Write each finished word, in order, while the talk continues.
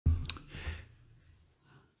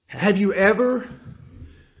Have you ever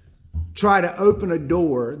tried to open a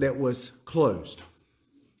door that was closed?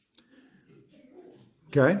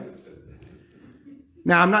 Okay.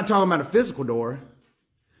 Now, I'm not talking about a physical door.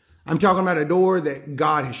 I'm talking about a door that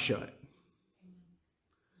God has shut.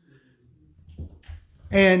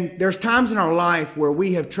 And there's times in our life where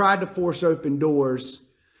we have tried to force open doors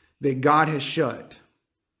that God has shut.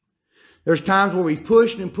 There's times where we've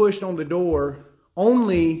pushed and pushed on the door,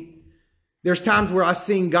 only there's times where I've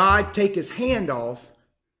seen God take his hand off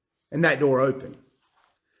and that door open.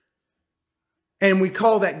 And we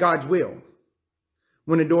call that God's will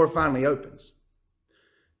when the door finally opens.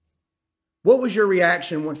 What was your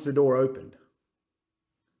reaction once the door opened?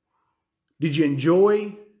 Did you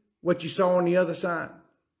enjoy what you saw on the other side?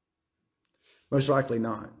 Most likely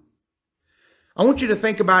not. I want you to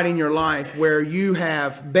think about in your life where you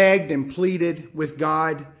have begged and pleaded with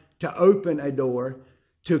God to open a door,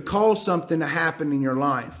 to cause something to happen in your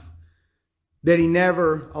life that he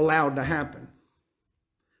never allowed to happen.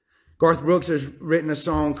 Garth Brooks has written a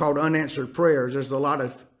song called Unanswered Prayers. There's a lot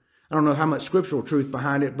of, I don't know how much scriptural truth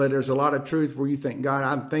behind it, but there's a lot of truth where you think, God,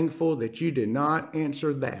 I'm thankful that you did not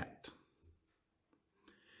answer that.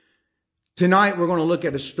 Tonight, we're going to look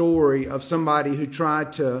at a story of somebody who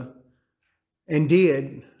tried to, and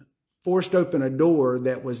did, forced open a door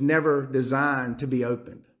that was never designed to be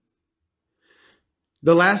opened.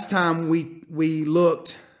 The last time we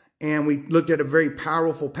looked at a very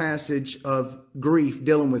powerful passage of grief,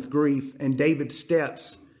 dealing with grief, and David's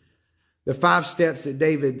steps, the 5 steps that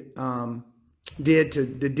David did to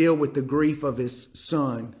deal with the grief of his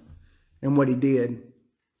son and what he did.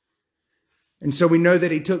 And so we know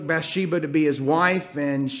that he took Bathsheba to be his wife,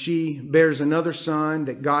 and she bears another son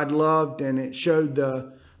that God loved, and it showed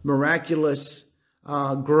the miraculous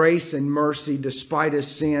grace and mercy despite his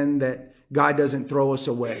sin, that God doesn't throw us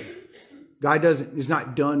away. God is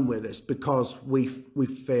not done with us because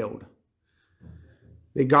we've failed.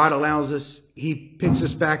 That God allows us, he picks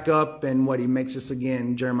us back up, and he makes us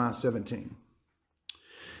again, Jeremiah 17.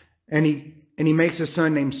 And he makes a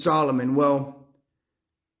son named Solomon. Well,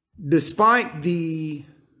 despite the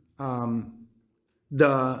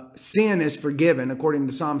sin is forgiven according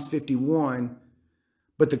to Psalms 51,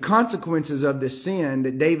 but the consequences of this sin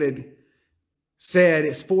that David said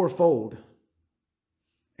is fourfold.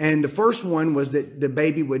 And the first one was that the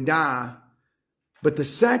baby would die, but the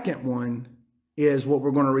second one is what we're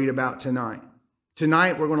going to read about tonight.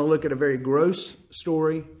 Tonight we're going to look at a very gross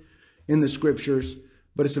story in the scriptures,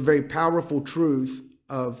 but it's a very powerful truth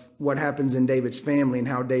of what happens in David's family and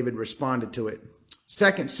how David responded to it.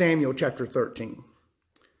 2 Samuel chapter 13.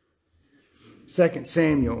 2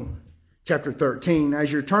 Samuel chapter 13.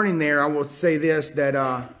 As you're turning there, I will say this, that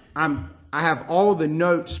I have all the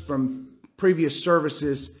notes from previous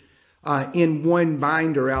services in one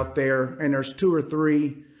binder out there, and there's 2 or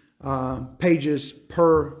 3 pages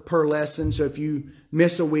per lesson. So if you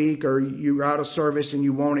miss a week or you're out of service and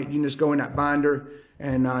you want it, you can just go in that binder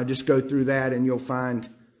and just go through that, and you'll find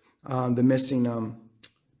the missing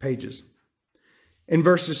pages. In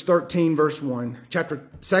verses 13, verse 1, 2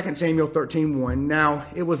 Samuel 13:1. Now,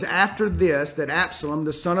 it was after this that Absalom,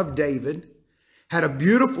 the son of David, had a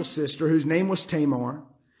beautiful sister whose name was Tamar,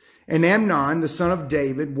 and Amnon, the son of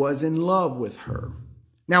David, was in love with her.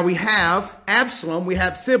 Now, we have Absalom. We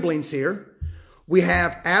have siblings here. We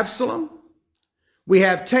have Absalom, we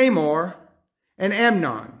have Tamar, and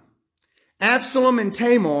Amnon. Absalom and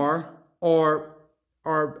Tamar are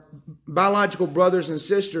biological brothers and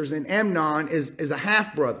sisters, and Amnon is a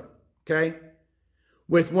half-brother, okay,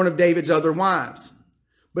 with one of David's other wives.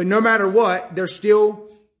 But no matter what, they're still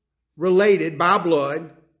related by blood.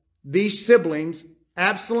 These siblings,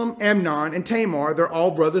 Absalom, Amnon, and Tamar, they're all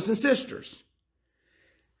brothers and sisters.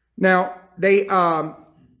 Now, the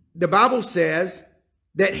Bible says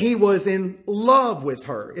that he was in love with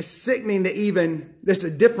her. It's sickening to even, there's a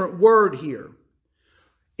different word here.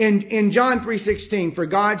 In John 3:16, for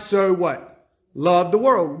God so what? Loved the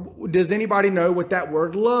world. Does anybody know what that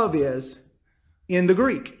word love is in the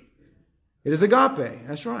Greek? It is agape.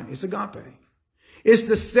 That's right. It's agape. It's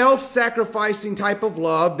the self-sacrificing type of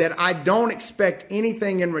love that I don't expect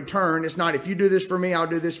anything in return. It's not, if you do this for me, I'll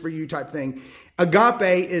do this for you type thing.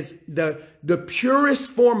 Agape is the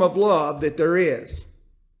purest form of love that there is.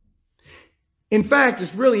 In fact,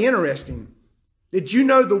 it's really interesting. Did you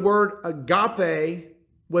know the word agape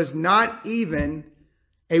was not even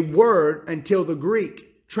a word until the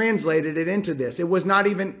Greek translated it into this? It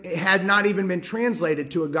had not even been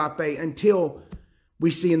translated to agape until we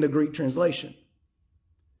see in the Greek translation.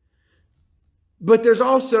 But there's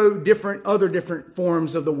also other different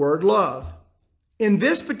forms of the word love. in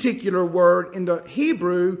this particular word in the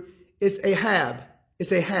Hebrew, it's Ahab.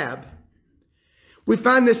 It's Ahab. We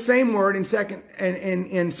find this same word in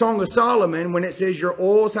Song of Solomon when it says, your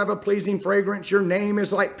oils have a pleasing fragrance. Your name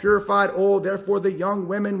is like purified oil. Therefore, the young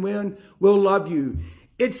women will love you.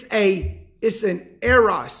 It's an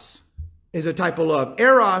eros is a type of love.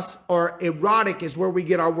 Eros or erotic is where we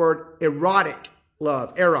get our word erotic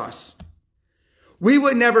love. Eros. We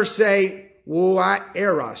would never say, well, I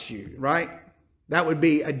eros you, right? That would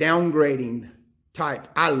be a downgrading type.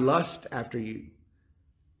 I lust after you.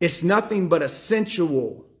 It's nothing but a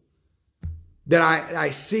sensual that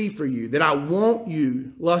I see for you, that I want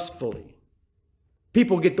you lustfully.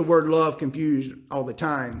 People get the word love confused all the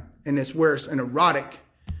time, and it's where it's an erotic.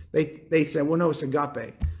 They say, well, no, it's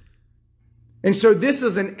agape. And so this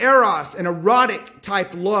is an eros, an erotic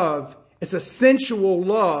type love. It's a sensual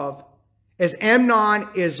love, as Amnon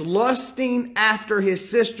is lusting after his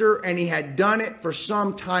sister, and he had done it for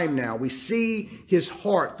some time now. We see his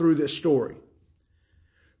heart through this story.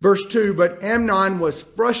 Verse 2, but Amnon was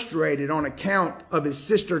frustrated on account of his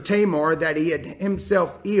sister Tamar, that he had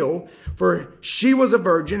himself ill, for she was a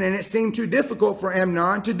virgin, and it seemed too difficult for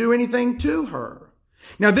Amnon to do anything to her.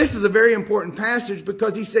 Now, this is a very important passage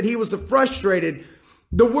because he said he was frustrated.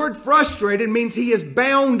 The word frustrated means he is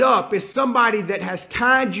bound up. It's somebody that has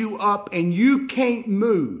tied you up and you can't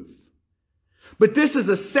move. But this is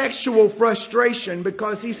a sexual frustration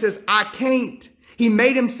because he says, I can't. He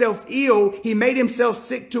made himself ill. He made himself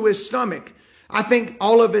sick to his stomach. I think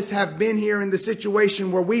all of us have been here in the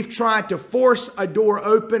situation where we've tried to force a door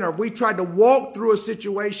open, or we tried to walk through a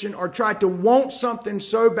situation, or tried to want something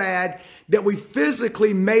so bad that we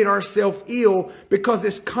physically made ourselves ill because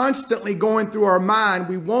it's constantly going through our mind.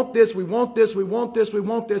 We want this, we want this, we want this, we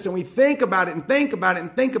want this. And we think about it and think about it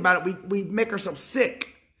and think about it. We make ourselves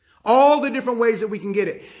sick. All the different ways that we can get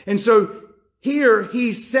it. And so here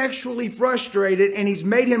he's sexually frustrated and he's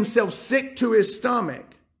made himself sick to his stomach.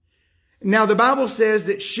 Now the Bible says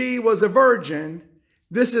that she was a virgin.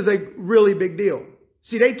 This is a really big deal.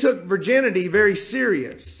 See, they took virginity very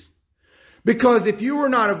serious, because if you were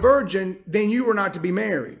not a virgin, then you were not to be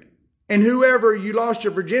married. And whoever you lost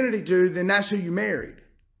your virginity to, then that's who you married.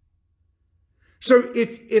 So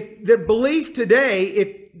if the belief today,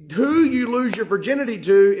 if who you lose your virginity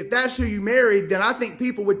to, if that's who you married, then I think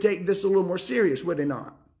people would take this a little more serious, would they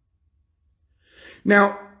not?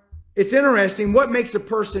 Now, it's interesting. What makes a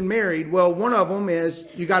person married? Well, one of them is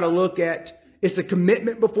you got to look at, it's a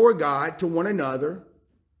commitment before God to one another.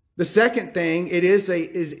 The second thing, it is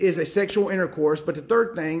a sexual intercourse. But the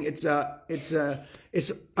third thing, it's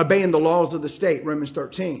obeying the laws of the state, Romans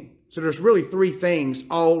 13. So there's really three things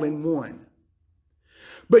all in one.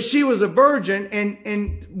 But she was a virgin,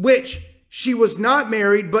 and which she was not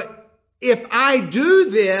married. But if I do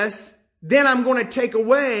this, then I'm going to take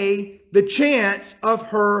away the chance of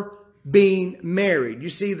her being married. You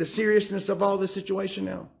see the seriousness of all this situation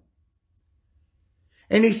now?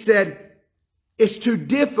 And he said, it's too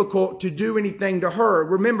difficult to do anything to her.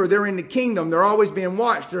 Remember, they're in the kingdom. They're always being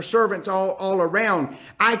watched. There are servants all around.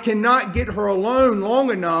 I cannot get her alone long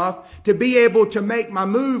enough to be able to make my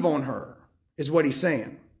move on her, is what he's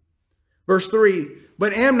saying. Verse 3,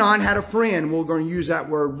 but Amnon had a friend. We're going to use that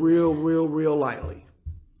word real lightly,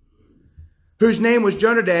 whose name was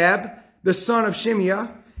Jonadab, the son of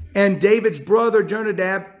Shimeah. And David's brother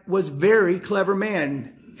Jonadab was a very clever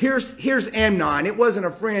man. Here's Amnon. It wasn't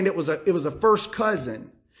a friend. It was a first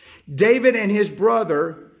cousin. David and his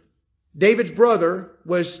brother, David's brother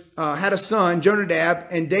had a son, Jonadab,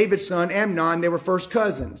 and David's son, Amnon. They were first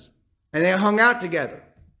cousins, and they hung out together.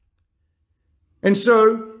 And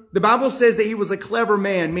so the Bible says that he was a clever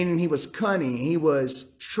man, meaning he was cunning, he was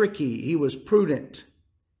tricky, he was prudent,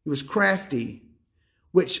 he was crafty.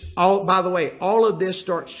 Which, by the way, all of this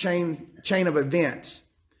starts chain of events.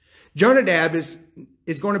 Jonadab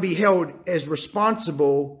is going to be held as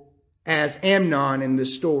responsible as Amnon in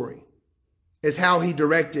this story, as how he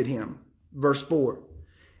directed him. Verse 4.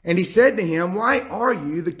 And he said to him, why are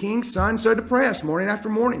you, the king's son, so depressed morning after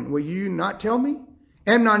morning? Will you not tell me?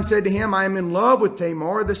 Amnon said to him, I am in love with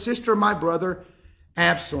Tamar, the sister of my brother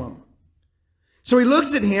Absalom. So he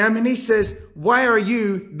looks at him and he says, why are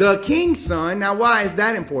you the king's son? Now, why is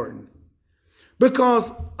that important?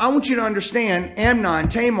 Because I want you to understand, Amnon,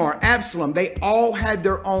 Tamar, Absalom, they all had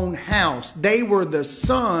their own house. They were the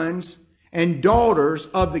sons and daughters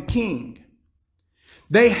of the king.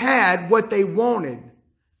 They had what they wanted as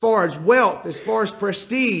far as wealth, as far as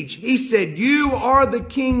prestige. He said, you are the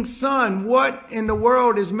king's son. What in the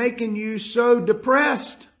world is making you so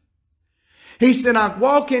depressed? He said, I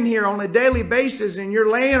walk in here on a daily basis and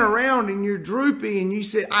you're laying around and you're droopy and you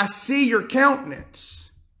said, I see your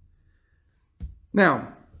countenance.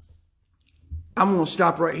 Now, I'm going to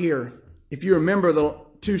stop right here. If you remember the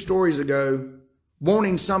 2 stories ago,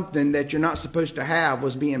 wanting something that you're not supposed to have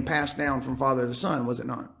was being passed down from father to son, was it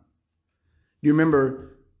not? You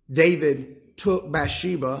remember David took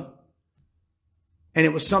Bathsheba and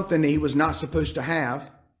it was something that he was not supposed to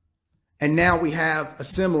have. And now we have a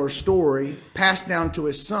similar story passed down to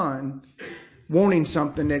his son, wanting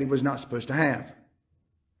something that he was not supposed to have.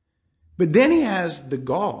 But then he has the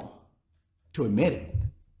gall to admit it.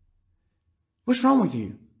 What's wrong with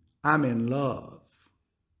you? I'm in love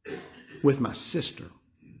with my sister.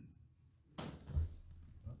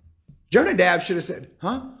 Jonadab should have said,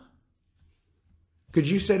 huh? Could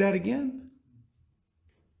you say that again?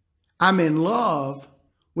 I'm in love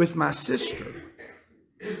with my sister.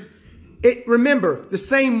 Remember, the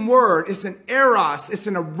same word, it's an eros, it's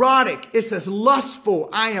an erotic, it's as lustful.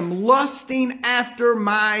 I am lusting after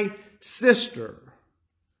my sister.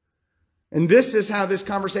 And this is how this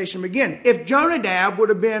conversation began. If Jonadab would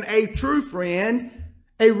have been a true friend,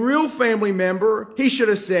 a real family member, he should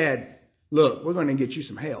have said, look, we're going to get you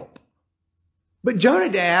some help. But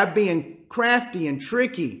Jonadab, being crafty and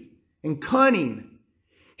tricky and cunning,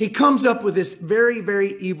 he comes up with this very,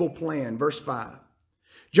 very evil plan. Verse 5.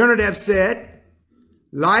 Jonadab said,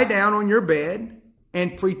 lie down on your bed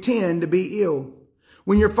and pretend to be ill.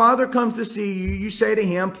 When your father comes to see you, you say to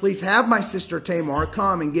him, please have my sister Tamar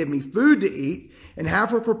come and give me food to eat and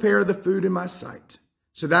have her prepare the food in my sight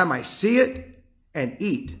so that I might see it and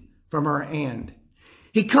eat from her hand.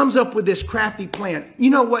 He comes up with this crafty plan.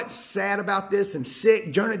 You know what's sad about this and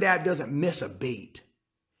sick? Jonadab doesn't miss a beat.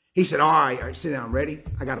 He said, all right, sit down, ready?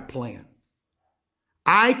 I got a plan.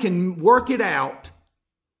 I can work it out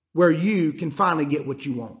where you can finally get what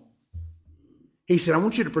you want. He said, I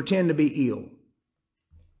want you to pretend to be ill.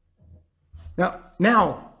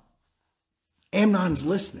 Now, Amnon's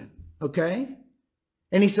listening, okay?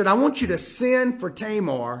 And he said, I want you to send for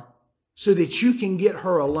Tamar so that you can get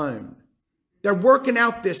her alone. They're working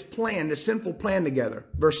out this plan, this sinful plan together.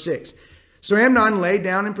 Verse 6. So Amnon lay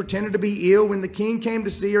down and pretended to be ill. When the king came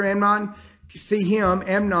to see her, Amnon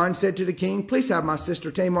said to the king, please have my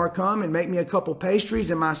sister Tamar come and make me a couple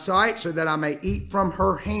pastries in my sight so that I may eat from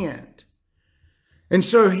her hand. And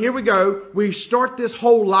so here we go. We start this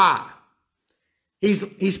whole lie.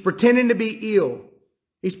 He's pretending to be ill.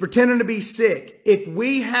 He's pretending to be sick. If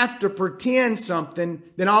we have to pretend something,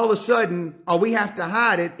 then all of a sudden, or we have to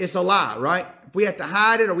hide it, it's a lie, right? If we have to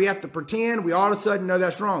hide it or we have to pretend, we all of a sudden know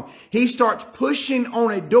that's wrong. He starts pushing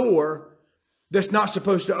on a door that's not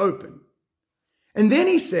supposed to open. And then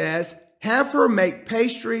he says, have her make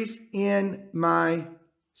pastries in my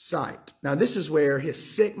sight. Now, this is where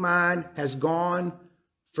his sick mind has gone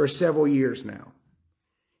for several years now.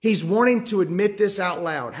 He's wanting to admit this out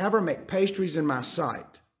loud. Have her make pastries in my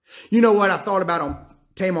sight. You know what I thought about on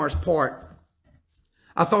Tamar's part?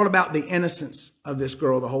 I thought about the innocence of this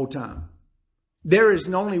girl the whole time. There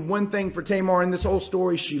is only one thing for Tamar in this whole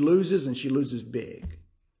story. She loses, and she loses big.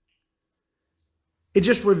 It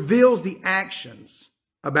just reveals the actions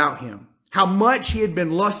about him, how much he had been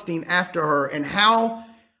lusting after her, and how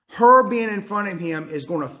her being in front of him is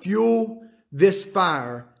going to fuel this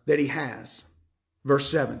fire that he has. Verse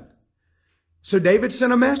 7. So David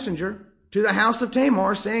sent a messenger to the house of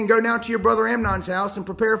Tamar, saying, go now to your brother Amnon's house and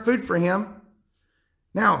prepare food for him.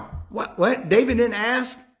 Now, what? David didn't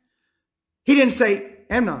ask. He didn't say,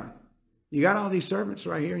 Amnon, you got all these servants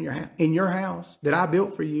right here in your house that I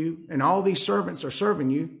built for you, and all these servants are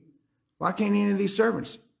serving you. Why can't any of these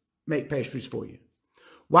servants make pastries for you?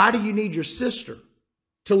 Why do you need your sister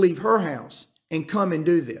to leave her house and come and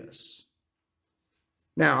do this?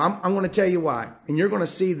 Now, I'm going to tell you why, and you're going to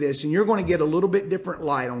see this, and you're going to get a little bit different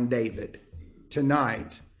light on David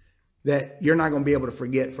tonight that you're not going to be able to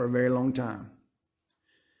forget for a very long time.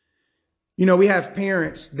 You know, we have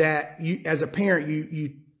parents that, as a parent,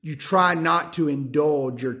 you try not to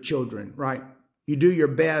indulge your children, right? You do your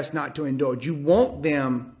best not to indulge. You want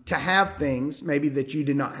them to have things maybe that you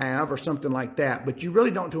did not have or something like that, but you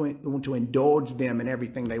really don't want to indulge them in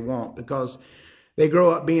everything they want because they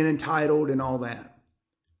grow up being entitled and all that.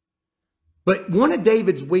 But one of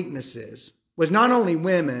David's weaknesses was not only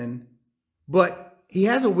women, but he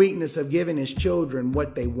has a weakness of giving his children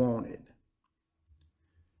what they wanted.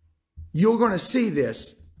 You're going to see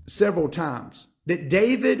this several times, that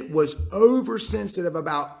David was oversensitive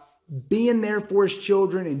about being there for his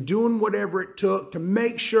children and doing whatever it took to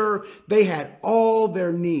make sure they had all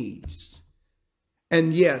their needs.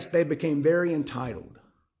 And yes, they became very entitled.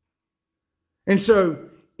 And so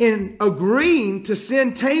in agreeing to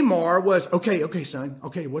send Tamar was, okay, son.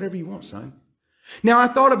 Okay, whatever you want, son. Now, I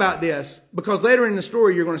thought about this because later in the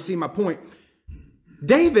story, you're going to see my point.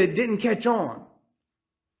 David didn't catch on.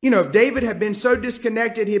 You know, if David had been so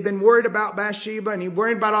disconnected, he had been worried about Bathsheba and he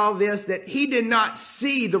worried about all this, that he did not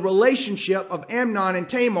see the relationship of Amnon and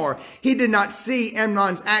Tamar. He did not see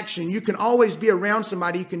Amnon's action. You can always be around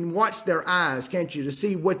somebody. You can watch their eyes, can't you? To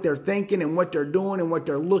see what they're thinking and what they're doing and what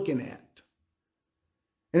they're looking at.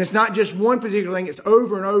 And it's not just one particular thing. It's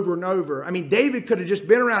over and over and over. I mean, David could have just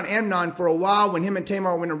been around Amnon for a while when him and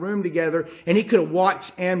Tamar were in a room together, and he could have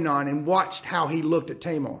watched Amnon and watched how he looked at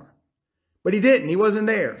Tamar. But he didn't. He wasn't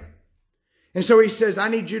there. And so he says, I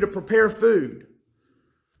need you to prepare food.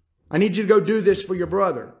 I need you to go do this for your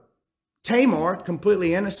brother. Tamar,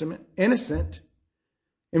 completely innocent.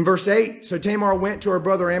 In verse 8, so Tamar went to her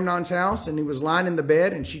brother Amnon's house, and he was lying in the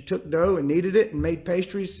bed, and she took dough and kneaded it and made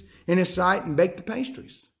pastries in his sight and baked the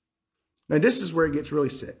pastries. Now, this is where it gets really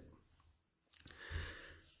sick.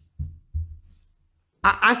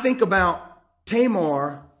 I think about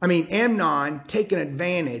Amnon taking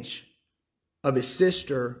advantage of his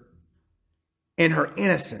sister and her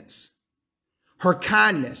innocence, her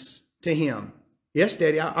kindness to him. Yes,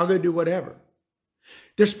 Daddy, I'll go do whatever.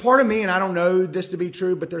 There's part of me, and I don't know this to be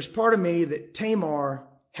true, but there's part of me that Tamar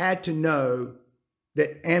had to know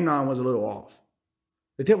that Amnon was a little off,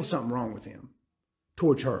 that there was something wrong with him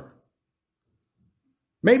towards her.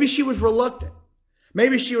 Maybe she was reluctant.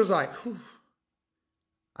 Maybe she was like,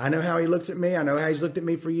 I know how he looks at me. I know how he's looked at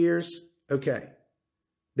me for years. Okay.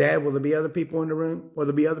 Dad, will there be other people in the room? Will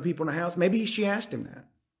there be other people in the house? Maybe she asked him that.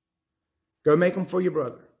 Go make them for your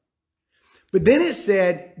brother. But then it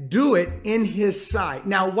said, do it in his sight.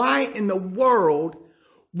 Now, why in the world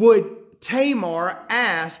would Tamar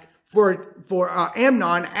ask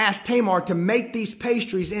Amnon asked Tamar to make these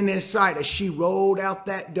pastries in his sight as she rolled out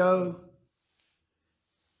that dough,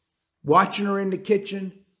 watching her in the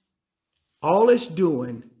kitchen? All it's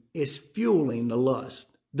doing is fueling the lust.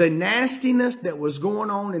 The nastiness that was going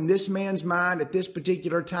on in this man's mind at this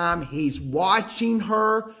particular time, he's watching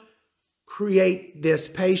her create this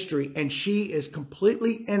pastry, and she is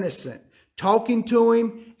completely innocent, talking to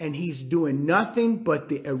him, and he's doing nothing but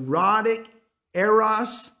the erotic,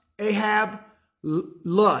 eros, Ahab,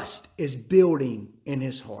 lust is building in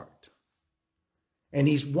his heart. And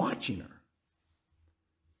he's watching her.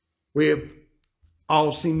 We have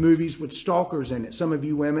all seen movies with stalkers in it. Some of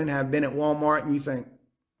you women have been at Walmart and you think,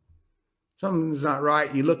 something's not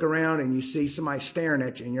right. You look around and you see somebody staring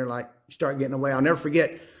at you and you're like, you start getting away. I'll never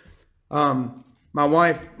forget, my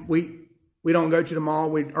wife, we don't go to the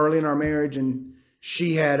mall. Early in our marriage, and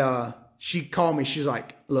she called me. She's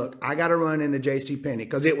like, look, I got to run into JCPenney,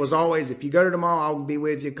 because it was always, if you go to the mall, I'll be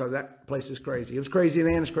with you, because that place is crazy. It was crazy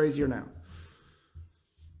then, it's crazier now.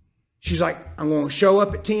 She's like, I'm going to show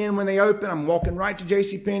up at 10 when they open. I'm walking right to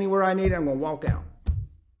JCPenney where I need it. I'm going to walk out.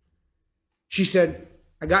 She said,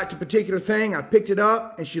 I got to a particular thing. I picked it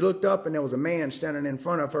up, and she looked up, and there was a man standing in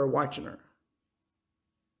front of her watching her.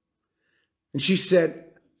 And she said,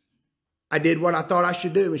 I did what I thought I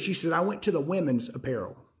should do. And she said, I went to the women's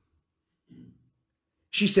apparel.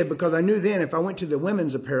 She said, because I knew then if I went to the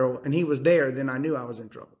women's apparel and he was there, then I knew I was in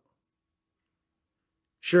trouble.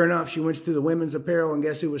 Sure enough, she went to the women's apparel, and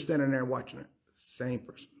guess who was standing there watching her? Same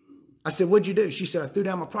person. I said, what'd you do? She said, I threw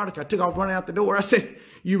down my product. I took off running out the door. I said,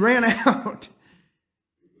 you ran out.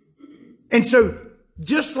 And so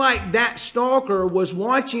just like that stalker was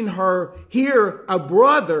watching her, here a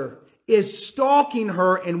brother is stalking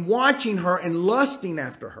her and watching her and lusting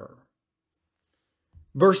after her.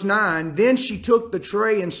 Verse 9, then she took the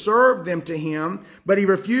tray and served them to him, but he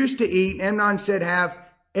refused to eat. Amnon said, have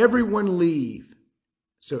everyone leave.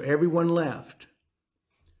 So everyone left.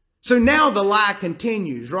 So now the lie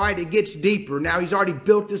continues, right? It gets deeper. Now he's already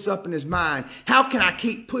built this up in his mind. How can I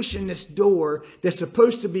keep pushing this door that's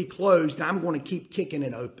supposed to be closed? And I'm going to keep kicking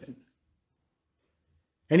it open.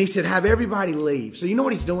 And he said, have everybody leave. So you know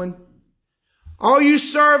what he's doing? All you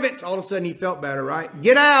servants, all of a sudden he felt better, right?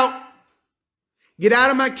 Get out. Get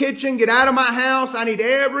out of my kitchen. Get out of my house. I need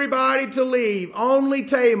everybody to leave. Only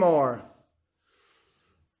Tamar.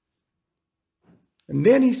 And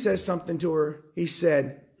then he says something to her. He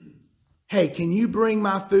said, hey, can you bring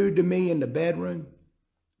my food to me in the bedroom?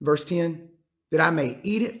 Verse 10, that I may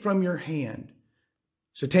eat it from your hand.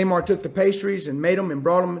 So Tamar took the pastries and made them and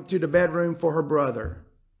brought them to the bedroom for her brother.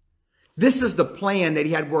 This is the plan that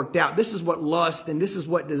he had worked out. This is what lust and this is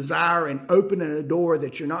what desire and opening a door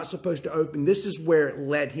that you're not supposed to open. This is where it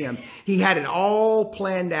led him. He had it all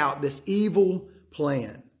planned out, this evil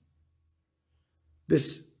plan.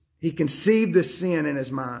 He conceived this sin in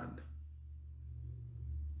his mind.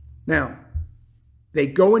 Now, they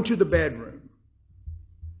go into the bedroom.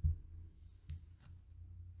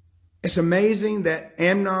 It's amazing that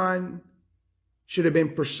Amnon should have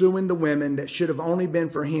been pursuing the women that should have only been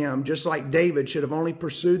for him, just like David should have only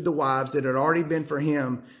pursued the wives that had already been for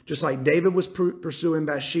him, just like David was pursuing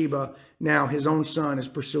Bathsheba. Now his own son is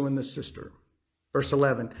pursuing the sister. Verse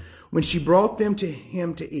 11, when she brought them to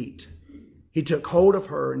him to eat, he took hold of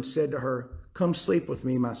her and said to her, come sleep with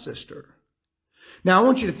me, my sister. Now I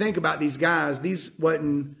want you to think about these guys. These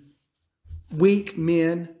wasn't weak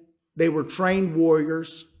men. They were trained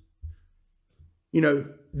warriors. You know,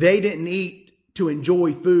 they didn't eat to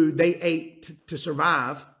enjoy food. They ate to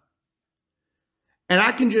survive. And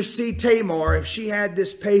I can just see Tamar, if she had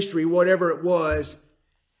this pastry, whatever it was,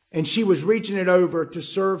 and she was reaching it over to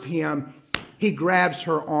serve him, he grabs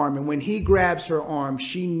her arm. And when he grabs her arm,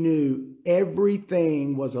 she knew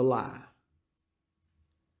everything was a lie.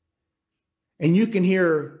 And you can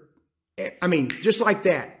hear, I mean, just like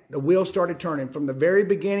that, the wheel started turning. From the very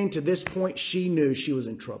beginning to this point, she knew she was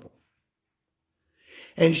in trouble.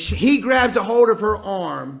 And he grabs a hold of her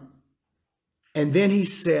arm, and then he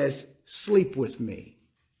says, sleep with me.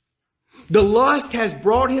 The lust has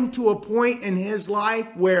brought him to a point in his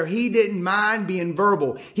life where he didn't mind being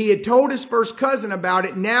verbal. He had told his first cousin about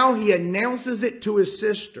it. Now he announces it to his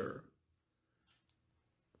sister.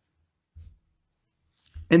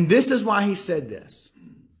 And this is why he said this.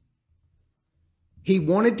 He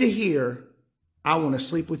wanted to hear, I want to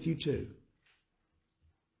sleep with you too.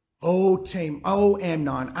 Oh,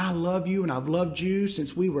 Amnon, I love you and I've loved you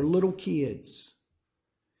since we were little kids.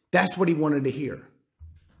 That's what he wanted to hear.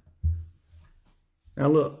 Now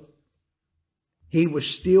look, he was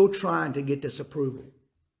still trying to get this approval.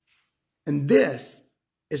 And this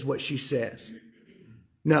is what she says.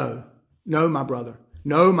 No, my brother.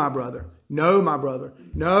 No, my brother. No, my brother.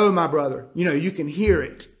 No, my brother. You know, you can hear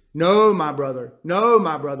it. No, my brother. No,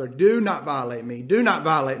 my brother. Do not violate me. Do not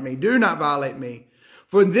violate me. Do not violate me.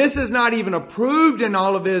 For this is not even approved in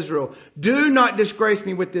all of Israel. Do not disgrace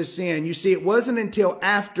me with this sin. You see, it wasn't until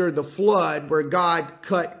after the flood where God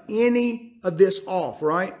cut any of this off,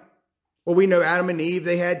 right? Well, we know Adam and Eve,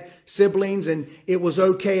 they had siblings and it was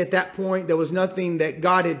okay at that point. There was nothing that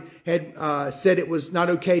God had said it was not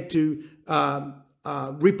okay to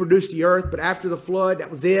reproduce the earth. But after the flood,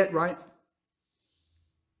 that was it, right?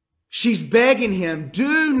 She's begging him,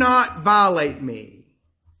 do not violate me.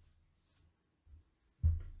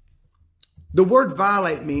 The word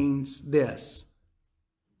violate means this.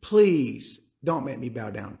 Please don't make me bow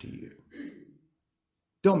down to you.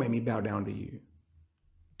 Don't make me bow down to you.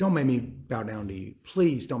 Don't make me bow down to you.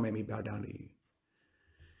 Please don't make me bow down to you.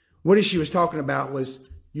 What she was talking about was,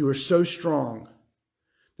 you are so strong.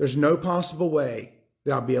 There's no possible way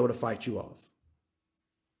that I'll be able to fight you off.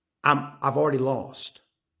 I've already lost.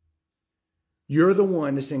 You're the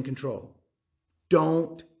one that's in control.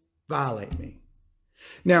 Don't violate me.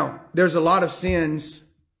 Now, there's a lot of sins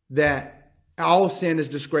that all sin is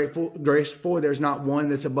disgraceful. There's not one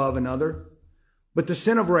that's above another. But the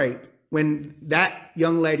sin of rape, when that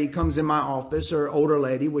young lady comes in my office, or older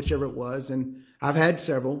lady, whichever it was, and I've had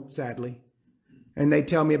several, sadly, and they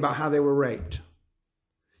tell me about how they were raped.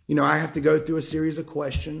 You know, I have to go through a series of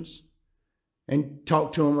questions and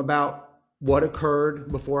talk to them about what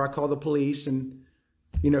occurred before I call the police and,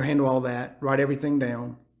 you know, handle all that, write everything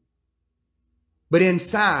down. But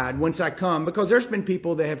inside, once I come, because there's been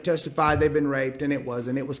people that have testified they've been raped and it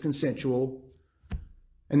was consensual.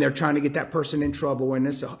 And they're trying to get that person in trouble, and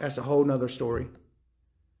that's a whole nother story.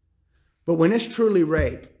 But when it's truly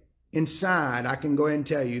rape, inside, I can go ahead and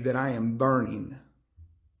tell you that I am burning.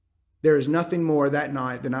 There is nothing more that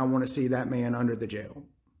night than I want to see that man under the jail.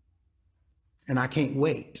 And I can't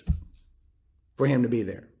wait for him to be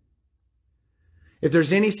there. If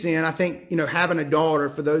there's any sin, I think, you know, having a daughter,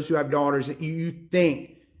 for those who have daughters, you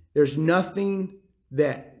think there's nothing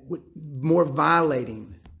that more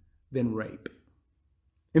violating than rape.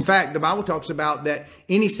 In fact, the Bible talks about that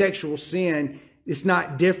any sexual sin is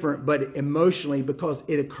not different, but emotionally, because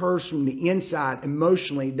it occurs from the inside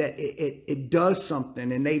emotionally, that it does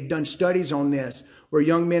something. And they've done studies on this, where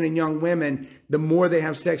young men and young women, the more they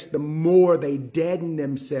have sex, the more they deaden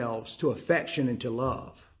themselves to affection and to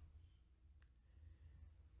love.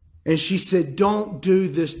 And she said, don't do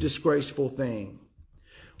this disgraceful thing.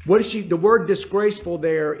 The word disgraceful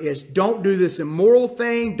there is, don't do this immoral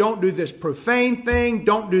thing. Don't do this profane thing.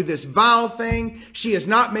 Don't do this vile thing. She is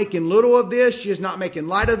not making little of this. She is not making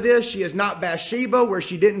light of this. She is not Bathsheba, where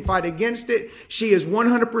she didn't fight against it. She is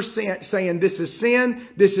 100% saying this is sin.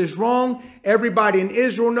 This is wrong. Everybody in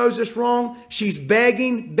Israel knows it's wrong. She's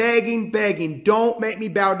begging. Don't make me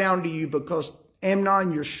bow down to you, because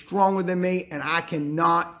Amnon, you're stronger than me, and I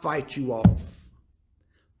cannot fight you off.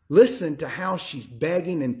 Listen to how she's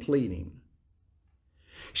begging and pleading.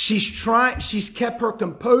 She's kept her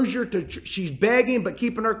composure she's begging, but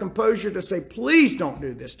keeping her composure to say, please don't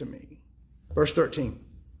do this to me. Verse 13.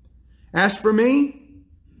 As for me,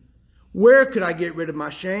 where could I get rid of my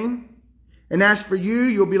shame? And as for you,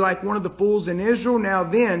 you'll be like one of the fools in Israel. Now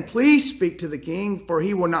then, please speak to the king, for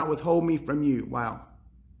he will not withhold me from you. Wow.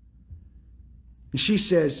 And she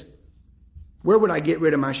says, where would I get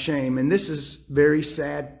rid of my shame? And this is very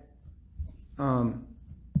sad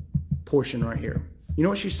portion right here. You know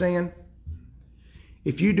what she's saying?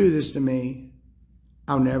 If you do this to me,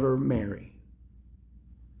 I'll never marry.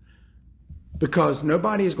 Because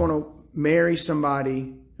nobody is going to marry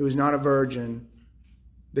somebody who is not a virgin,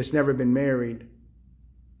 that's never been married.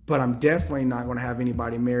 But I'm definitely not going to have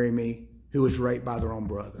anybody marry me who was raped by their own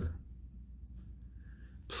brother.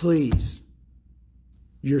 Please,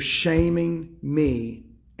 you're shaming me.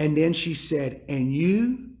 And then she said, and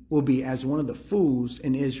you will be as one of the fools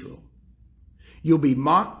in Israel. You'll be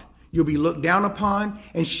mocked. You'll be looked down upon.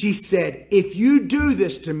 And she said, if you do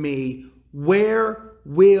this to me, where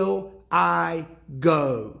will I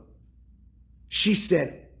go? She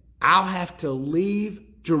said, I'll have to leave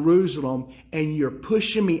Jerusalem, and you're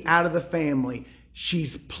pushing me out of the family.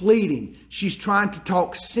 She's pleading. She's trying to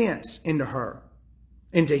talk sense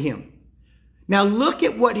into him. Now look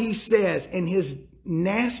at what he says in his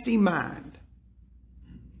nasty mind.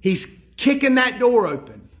 He's kicking that door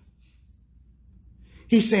open.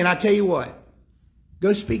 He's saying, I tell you what,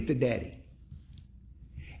 go speak to Daddy.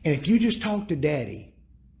 And if you just talk to Daddy,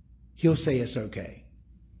 he'll say it's okay.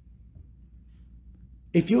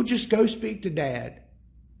 If you'll just go speak to Dad,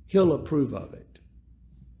 he'll approve of it.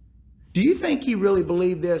 Do you think he really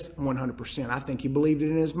believed this? 100%. I think he believed it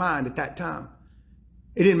in his mind at that time.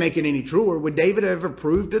 It didn't make it any truer. Would David have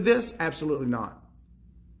approved of this? Absolutely not.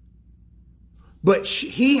 But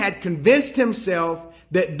he had convinced himself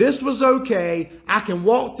that this was okay. I can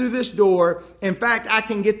walk through this door. In fact, I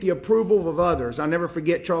can get the approval of others. I'll never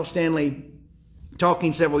forget Charles Stanley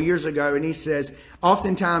talking several years ago, and he says,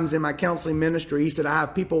 oftentimes in my counseling ministry, he said, I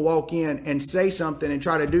have people walk in and say something and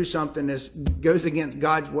try to do something that goes against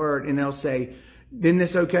God's word, and they'll say, isn't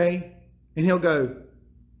this okay? And he'll go,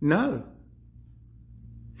 no.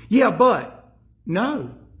 Yeah, but,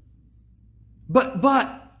 no. But,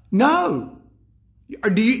 no.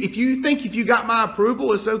 If you got my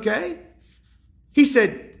approval, it's okay? He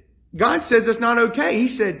said, God says it's not okay. He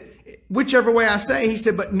said, whichever way I say, he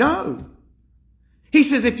said, but no. He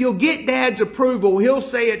says, if you'll get Dad's approval, he'll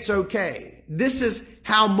say it's okay. This is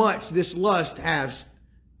how much this lust has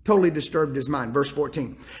totally disturbed his mind. Verse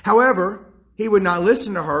 14. However, he would not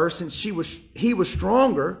listen to her since he was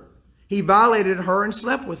stronger. He violated her and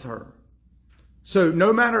slept with her. So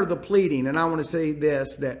no matter the pleading, and I want to say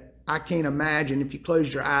this, that I can't imagine if you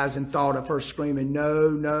closed your eyes and thought of her screaming,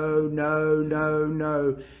 no, no, no, no,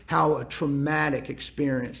 no, how a traumatic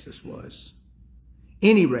experience this was.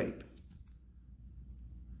 Any rape.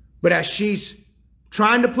 But as she's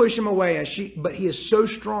trying to push him away, but he is so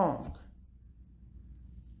strong.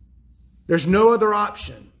 There's no other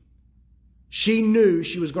option. She knew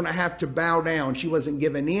she was going to have to bow down. She wasn't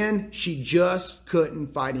giving in. She just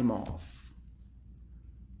couldn't fight him off.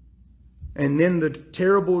 And then the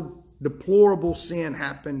terrible, deplorable sin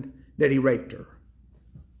happened that he raped her.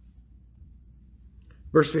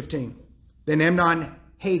 Verse 15. Then Amnon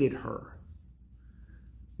hated her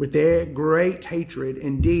with their great hatred.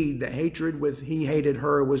 Indeed, the hatred with he hated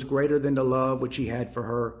her was greater than the love which he had for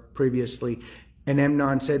her previously. And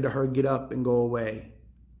Amnon said to her, get up and go away.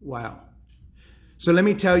 Wow. So let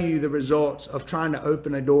me tell you the results of trying to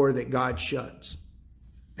open a door that God shuts.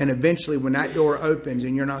 And eventually when that door opens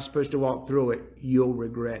and you're not supposed to walk through it, you'll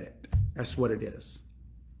regret it. That's what it is.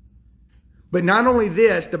 But not only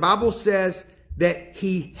this, the Bible says that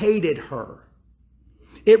he hated her.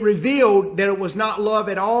 It revealed that it was not love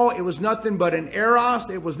at all. It was nothing but an eros.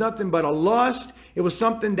 It was nothing but a lust. It was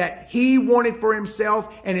something that he wanted for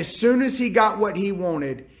himself. And as soon as he got what he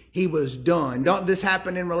wanted, he was done. Don't this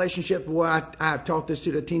happen in relationships? Boy, I have taught this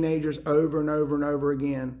to the teenagers over and over and over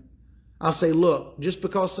again. I'll say, look, just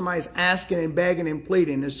because somebody's asking and begging and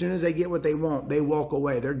pleading, as soon as they get what they want, they walk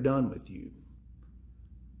away. They're done with you.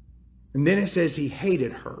 And then it says he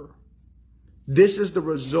hated her. This is the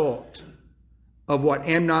result of what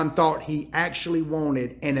Amnon thought he actually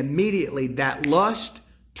wanted. And immediately that lust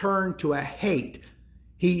turned to a hate.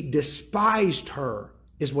 He despised her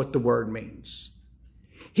is what the word means.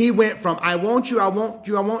 He went from, I want you, I want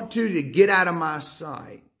you, I want to get out of my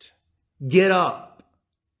sight. Get up.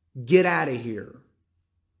 Get out of here.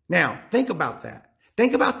 Now, think about that.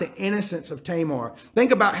 Think about the innocence of Tamar.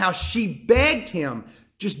 Think about how she begged him,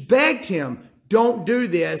 just begged him, don't do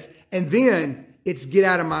this. And then it's get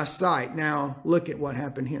out of my sight. Now, look at what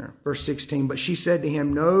happened here. Verse 16, but she said to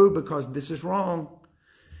him, no, because this is wrong.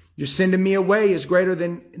 Your sending me away is greater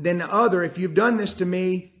than the other. If you've done this to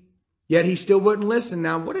me, yet he still wouldn't listen.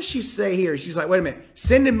 Now, what does she say here? She's like, wait a minute.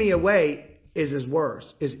 Sending me away is as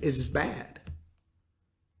worse, is as bad.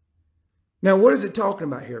 Now, what is it talking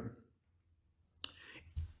about here?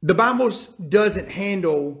 The Bible doesn't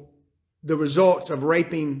handle the results of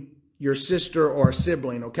raping your sister or a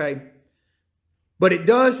sibling, okay? But it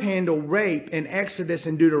does handle rape in Exodus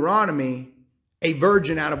and Deuteronomy, a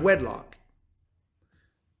virgin out of wedlock.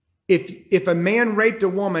 If a man raped a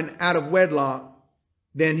woman out of wedlock,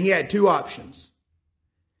 then he had two options.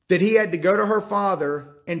 That he had to go to her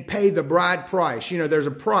father and pay the bride price. You know, there's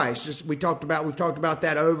a price. We've talked about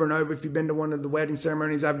that over and over. If you've been to one of the wedding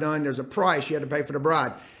ceremonies I've done, there's a price you had to pay for the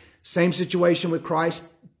bride. Same situation with Christ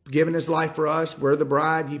giving his life for us. We're the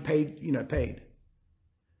bride. You paid.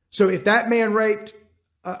 So if that man raped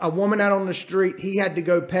a woman out on the street, he had to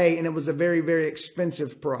go pay, and it was a very, very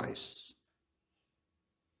expensive price.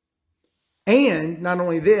 And not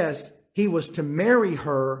only this, he was to marry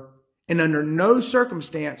her, and under no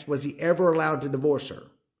circumstance was he ever allowed to divorce her,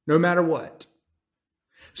 no matter what.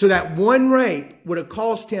 So that one rape would have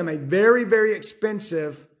cost him a very, very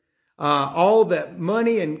expensive, all the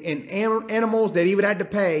money and animals that he would have to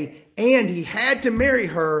pay, and he had to marry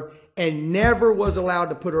her and never was allowed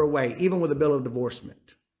to put her away, even with a bill of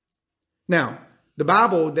divorcement. Now, the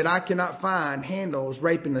Bible that I cannot find handles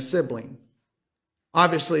raping a sibling.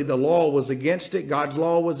 Obviously, the law was against it. God's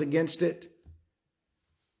law was against it.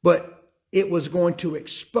 But it was going to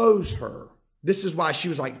expose her. This is why she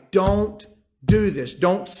was like, don't do this.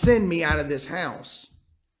 Don't send me out of this house.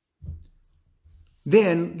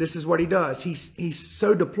 Then this is what he does. He's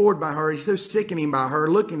so deplored by her. He's so sickening by her,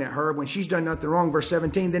 looking at her when she's done nothing wrong. Verse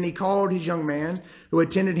 17, then he called his young man who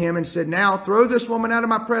attended him and said, now throw this woman out of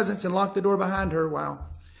my presence and lock the door behind her. Wow.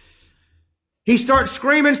 He starts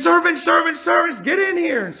screaming, servants, servants, servants, get in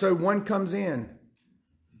here. And so one comes in.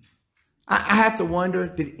 I have to wonder,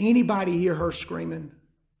 did anybody hear her screaming?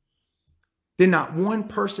 Did not one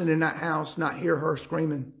person in that house not hear her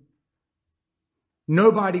screaming?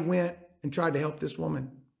 Nobody went and tried to help this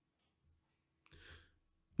woman.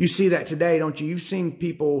 You see that today, don't you? You've seen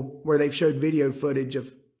people where they've showed video footage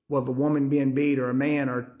of a woman being beat or a man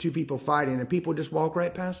or two people fighting, and people just walk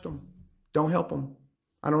right past them. Don't help them.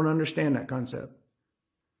 I don't understand that concept.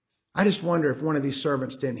 I just wonder if one of these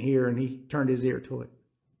servants didn't hear and he turned his ear to it.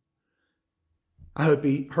 I hope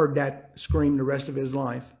he heard that scream the rest of his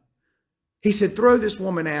life. He said, throw this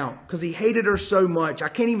woman out, because he hated her so much. I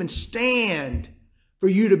can't even stand for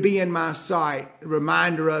you to be in my sight, a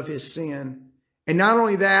reminder of his sin. And not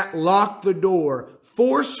only that, lock the door,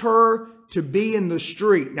 force her to be in the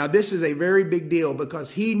street. Now, this is a very big deal,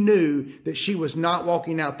 because he knew that she was not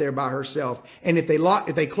walking out there by herself. And if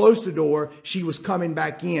they closed the door, she was coming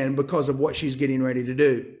back in because of what she's getting ready to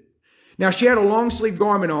do. Now, she had a long sleeve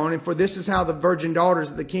garment on, and for this is how the virgin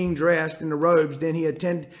daughters of the king dressed in the robes. Then the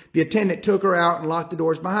attendant took her out and locked the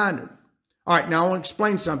doors behind her. All right, now I want to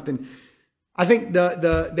explain something. I think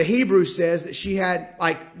the Hebrew says that she had,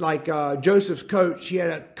 like Joseph's coat, she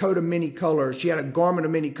had a coat of many colors. She had a garment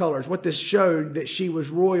of many colors. What this showed, that she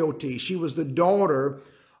was royalty. She was the daughter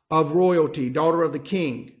of royalty, daughter of the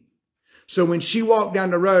king. So when she walked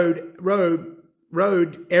down the road,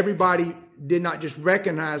 everybody did not just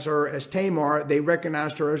recognize her as Tamar, they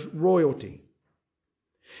recognized her as royalty.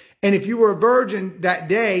 And if you were a virgin that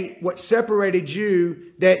day, what separated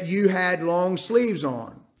you, that you had long sleeves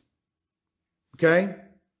on. Okay?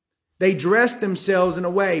 They dressed themselves in a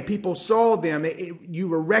way, people saw them, you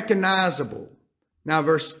were recognizable. Now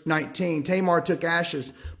verse 19, Tamar took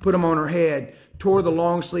ashes, put them on her head, tore the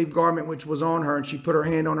long sleeve garment which was on her, and she put her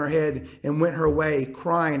hand on her head and went her way,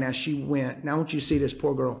 crying as she went. Now, don't you see this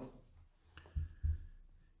poor girl?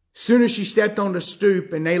 Soon as she stepped on the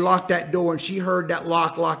stoop and they locked that door and she heard that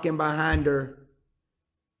lock locking behind her,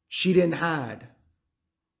 she didn't hide.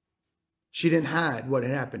 She didn't hide what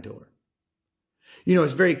had happened to her. You know,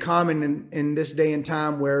 it's very common in this day and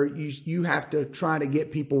time where you have to try to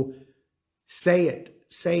get people, say it,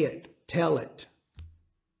 tell it.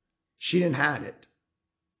 She didn't hide it.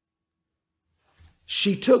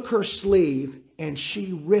 She took her sleeve and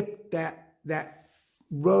she ripped that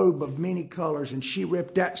robe of many colors, and she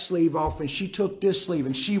ripped that sleeve off, and she took this sleeve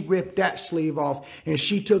and she ripped that sleeve off, and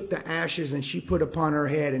she took the ashes and she put upon her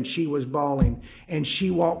head, and she was bawling, and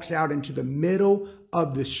she walks out into the middle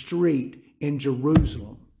of the street in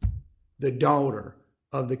Jerusalem, the daughter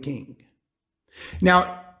of the king.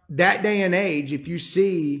 Now, that day and age, if you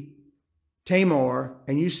see Tamar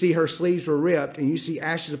and you see her sleeves were ripped and you see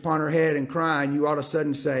ashes upon her head and crying, you all of a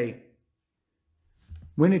sudden say,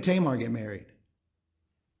 when did Tamar get married?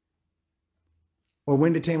 Or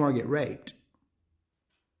when did Tamar get raped?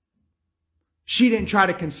 She didn't try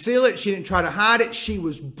to conceal it. She didn't try to hide it. She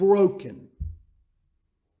was broken.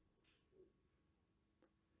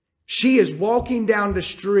 She is walking down the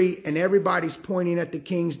street and everybody's pointing at the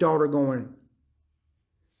king's daughter going,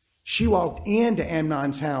 she walked into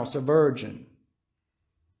Amnon's house a virgin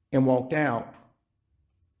and walked out.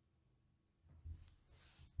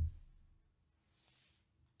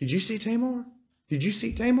 Did you see Tamar? Did you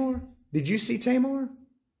see Tamar? Did you see Tamar?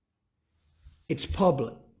 It's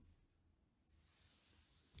public.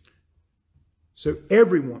 So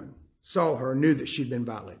everyone saw her, knew that she'd been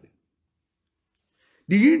violated.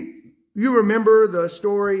 Do you remember the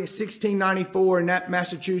story, 1694 in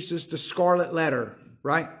Massachusetts, the Scarlet Letter,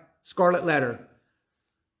 right? Scarlet Letter.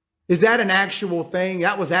 Is that an actual thing?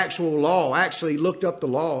 That was actual law. I actually looked up the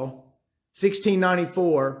law,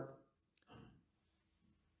 1694.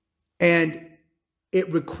 And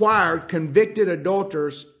it required convicted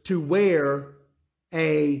adulterers to wear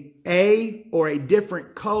a or a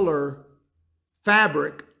different color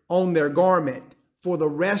fabric on their garment for the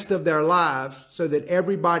rest of their lives so that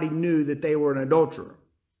everybody knew that they were an adulterer.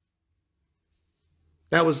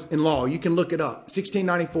 That was in law. You can look it up.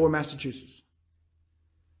 1694, Massachusetts.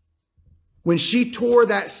 When she tore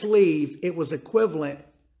that sleeve, it was equivalent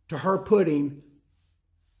to her putting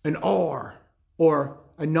an R or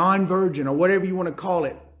a non-virgin or whatever you want to call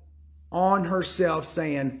it on herself,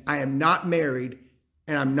 saying, I am not married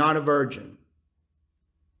and I'm not a virgin.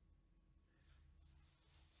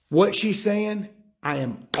 What she's saying, I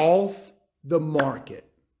am off the market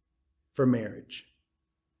for marriage.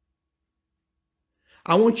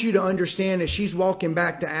 I want you to understand, as she's walking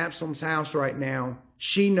back to Absalom's house right now,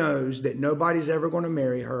 she knows that nobody's ever going to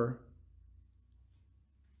marry her.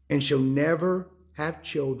 And she'll never have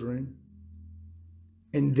children.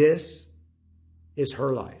 And this is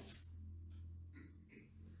her life.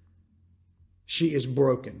 She is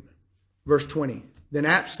broken. Verse 20. Then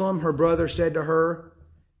Absalom, her brother, said to her,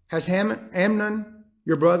 has Amnon,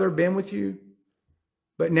 your brother, been with you?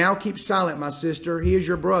 But now keep silent, my sister. He is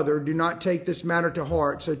your brother. Do not take this matter to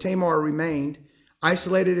heart. So Tamar remained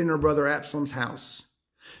isolated in her brother Absalom's house.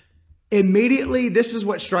 Immediately, this is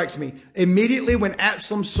what strikes me. Immediately when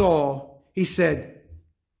Absalom saw, he said,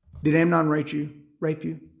 did Amnon rape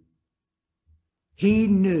you? He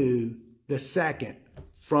knew the second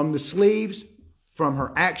from the sleeves, from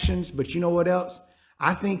her actions. But you know what else?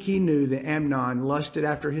 I think he knew that Amnon lusted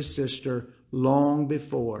after his sister long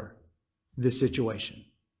before this situation.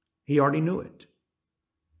 He already knew it.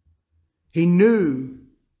 He knew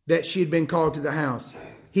that she had been called to the house.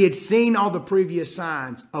 He had seen all the previous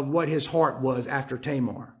signs of what his heart was after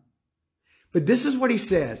Tamar. But this is what he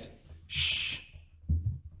says. Shh,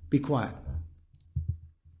 be quiet.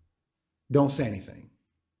 Don't say anything.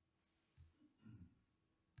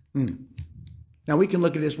 Now we can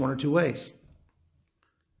look at this one or two ways.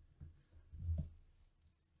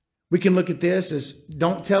 We can look at this as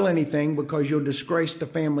don't tell anything because you'll disgrace the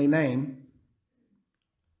family name.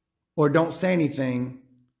 Or don't say anything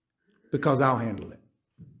because I'll handle it.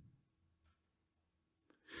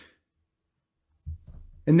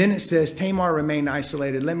 And then it says Tamar remained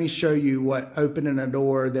isolated. Let me show you what opening a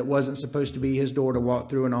door that wasn't supposed to be his door to walk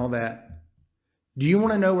through and all that. Do you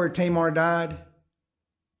want to know where Tamar died?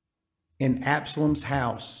 In Absalom's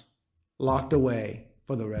house, locked away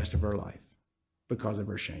for the rest of her life because of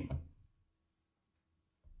her shame.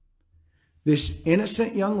 This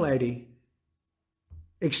innocent young lady,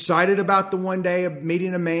 excited about the one day of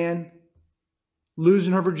meeting a man,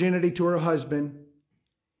 losing her virginity to her husband,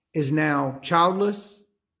 is now childless,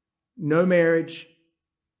 no marriage,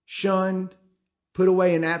 shunned, put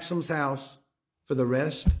away in Absalom's house for the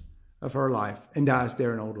rest of her life, and dies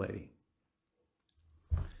there an old lady.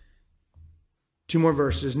 Two more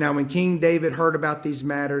verses. Now, when King David heard about these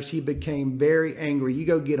matters, he became very angry. You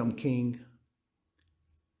go get them, King.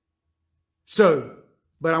 So,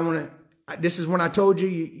 but this is when I told you,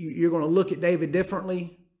 you're going to look at David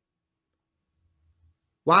differently.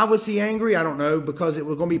 Why was he angry? I don't know, because it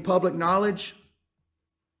was going to be public knowledge.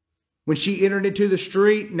 When she entered into the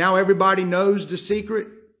street, now everybody knows the secret.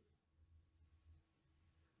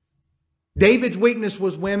 David's weakness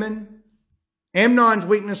was women. Amnon's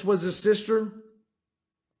weakness was his sister.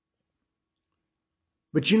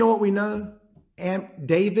 But you know what we know?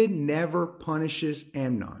 David never punishes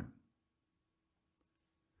Amnon.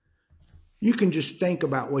 You can just think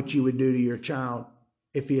about what you would do to your child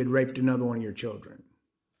if he had raped another one of your children.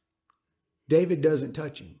 David doesn't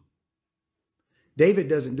touch him. David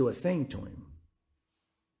doesn't do a thing to him.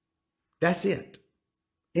 That's it.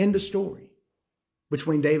 End of story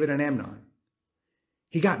between David and Amnon.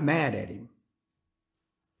 He got mad at him.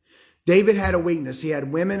 David had a weakness. He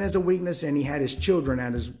had women as a weakness, and he had his children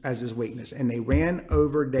as his weakness. And they ran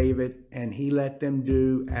over David, and he let them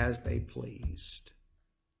do as they pleased.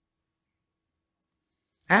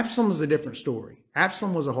 Absalom is a different story.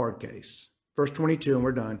 Absalom was a hard case. Verse 22, and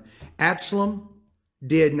we're done. Absalom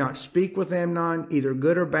did not speak with Amnon, either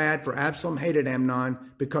good or bad, for Absalom hated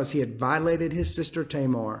Amnon because he had violated his sister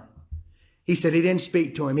Tamar. He said he didn't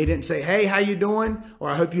speak to him. He didn't say, hey, how you doing? Or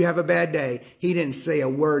I hope you have a bad day. He didn't say a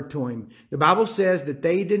word to him. The Bible says that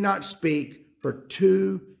they did not speak for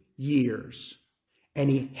 2 years. And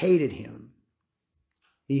he hated him.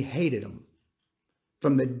 He hated him.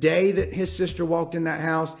 From the day that his sister walked in that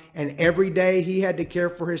house, and every day he had to care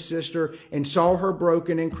for his sister and saw her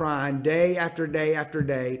broken and crying day after day after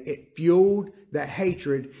day, it fueled that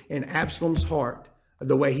hatred in Absalom's heart of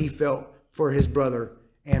the way he felt for his brother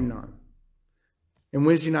Amnon. And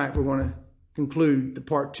Wednesday night, we're going to conclude the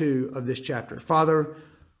part 2 of this chapter. Father,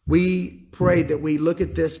 we pray that we look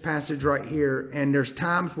at this passage right here, and there's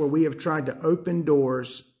times where we have tried to open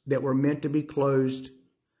doors that were meant to be closed.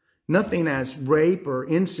 Nothing as rape or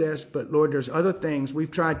incest, but Lord, there's other things. We've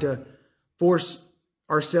tried to force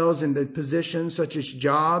ourselves into positions such as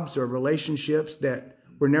jobs or relationships that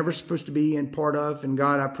we're never supposed to be in part of. And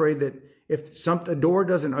God, I pray that if a door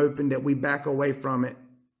doesn't open, that we back away from it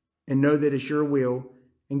and know that it's your will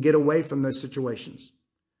and get away from those situations.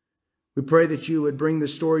 We pray that you would bring the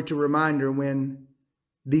story to reminder when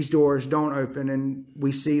these doors don't open and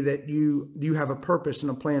we see that you have a purpose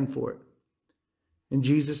and a plan for it. In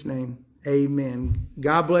Jesus' name, amen.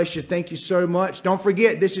 God bless you. Thank you so much. Don't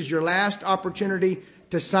forget, this is your last opportunity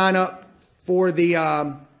to sign up for the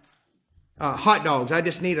hot dogs. I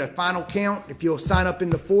just need a final count. If you'll sign up in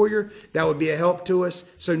the foyer, that would be a help to us.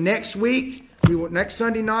 So next week, next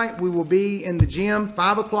Sunday night, we will be in the gym,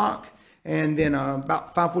 5 o'clock. And then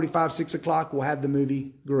about 5:45, 6 o'clock, we'll have the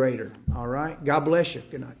movie Greater. All right. God bless you.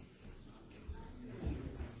 Good night.